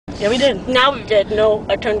Yeah, we did. Now we did. No,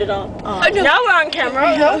 I turned it off. Oh. Now we're on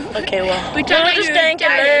camera. Okay, well. We turned the stanky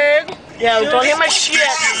leg. Yeah, don't hit my shit.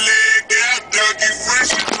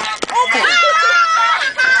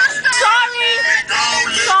 Sorry.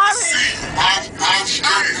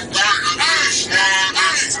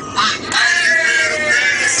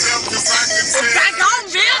 It's back on,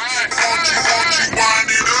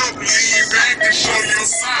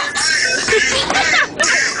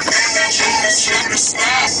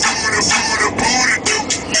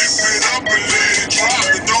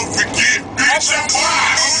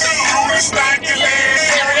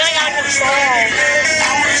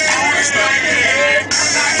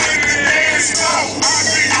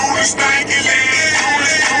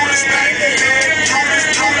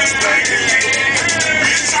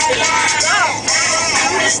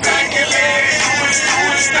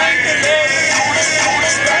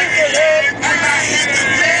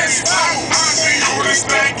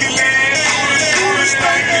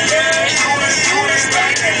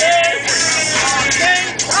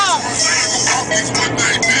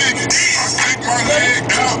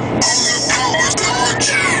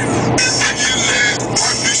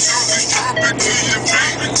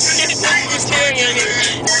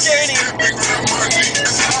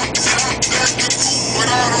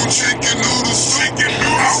 Chicken noodles.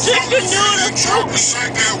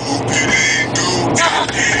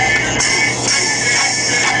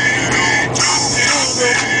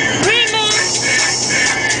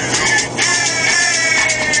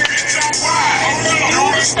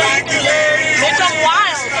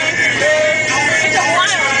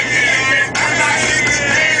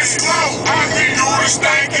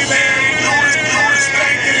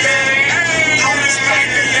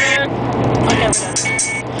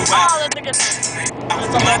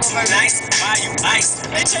 Nice, buy you ice.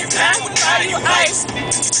 Bitch, you mad when buy you ice.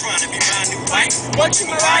 You tryna be my new wife? What you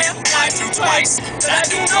Mariah? I do twice. But I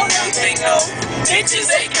do know one thing, no. Bitches,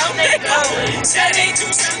 they come, they go. Saturday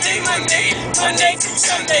through Sunday, Monday. Monday through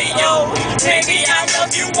Sunday, yo. Maybe I'll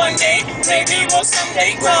love you one day. Maybe we'll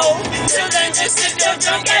someday grow. Till then, just sit your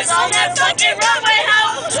drunk ass on that fucking runway,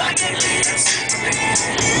 ho. Baby,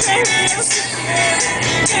 you're Superman.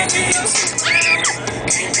 Baby, you're Superman.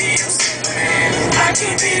 Baby, you're Superman. I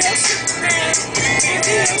can be your Superman.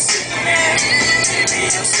 Baby, you're Superman. Baby,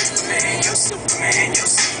 you're Superman. You're Superman. You're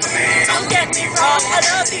Superman. Don't get me wrong, I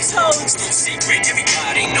love these hoes. Secret,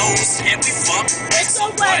 everybody knows. And we fuck. It's so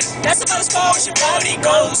what? That's about as far as your body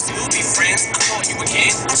goes. We'll be friends. I'll call you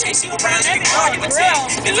again. I'll chase you around every car car you you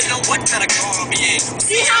attend. Never know what kind of car I'll be in.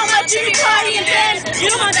 See how much you be partying then? You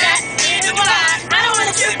don't want that, neither do I. I don't want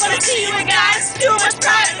to trip on a see you and guys. Too much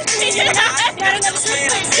pride between you and I. Gotta never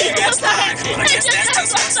sleep with you, just like I just have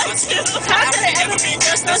some too. How could it ever be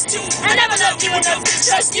just us two? I never loved you enough to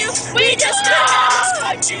trust you. We just know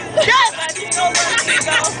you. Yes, I do know one thing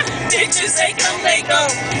though. Bitches, they come, they go.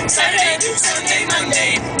 Saturday through Sunday,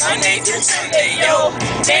 Monday. Monday through Sunday, yo.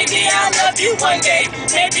 Maybe I'll love you one day.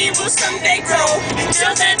 Maybe we'll someday grow.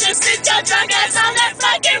 Till then, just sit your drunk ass on that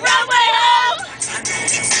fucking runway, ho.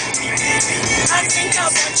 I think I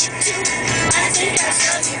want you too. I think I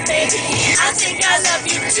love you, baby. I think I love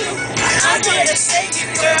you too. I'm here to save you,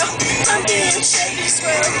 girl. I'm being shady,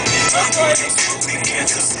 swirl. Oh boy, this will be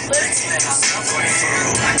let's let ourselves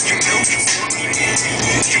unfurl. You know you for me, baby.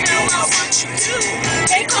 You know I want you too.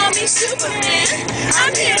 They call me Superman.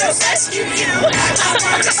 I'm here to rescue you. I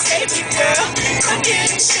want to save you, girl. I'm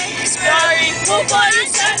getting shady, swirl. Oh boy, you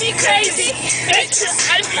got me crazy. It's just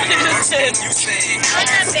I need to say.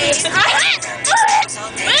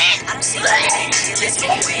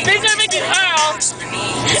 Bitch, I make you hurl.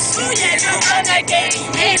 Ooh, yeah, no, love that game.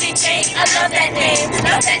 Haley Jane, I love that name.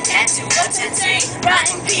 Love that tattoo, what's it say?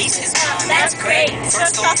 Rotten pieces, wow, that's great.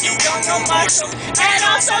 First off, you don't know Marshall. And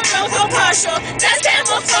also don't go partial. That's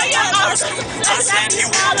Campbell for your arsenal. I'll slap you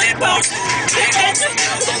all across. Get back to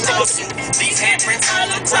the motion. These handprints all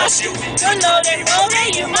across you. You're loaded,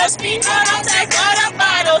 rolling, you must be not on that water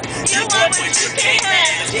bottle. You want what you can't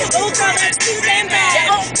have. Oh, girl, that's too damn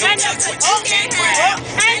bad. And that's what you can't have.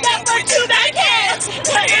 And that's what you back has.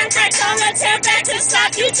 Put anthrax on the tap back to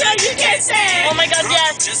stop you till you can't stand. Oh my god,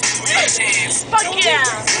 yes. Just do your chance. Fuck yeah.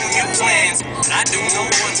 Your plans. But I do know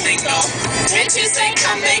one thing though. Bitches, they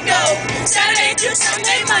come, they go. Saturday through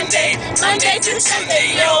Sunday, Monday. Monday through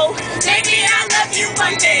Sunday, yo. Maybe I'll love you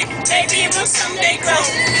one day. Maybe we'll someday grow.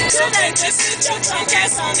 Till then, just sit your drunk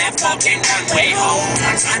ass on that fucking runway, ho.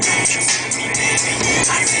 I know you for me, baby.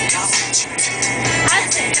 I think I'll want you too. I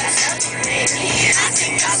think I love you, baby. I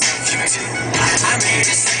think I love you too. I'm here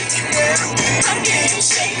to save you, girl. I'm getting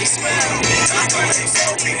shady, swirl. I'm gonna go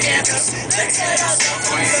together. Let's let ourselves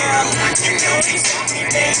go, girl. You know you got me,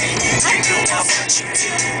 baby. I know I want you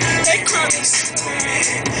to. They call me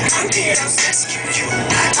Superman. I'm here to rescue you.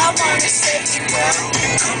 I wanna save you, girl.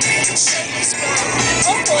 Come here and shake this world.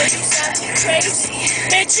 Oh boy, you got me crazy.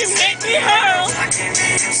 Bitch, you make me hurl. I can't be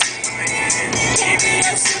your Superman. Can't be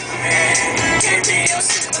your Superman. Can't be your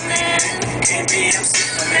Superman. Can't be your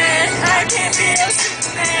Superman. I can't be your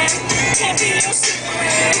Superman. Can't be your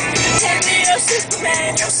Superman. Can't be your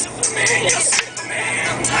Superman. Your Superman. Your Superman.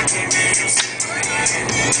 I can't be your Superman.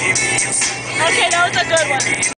 Can't be your Superman. Okay, that was a good one.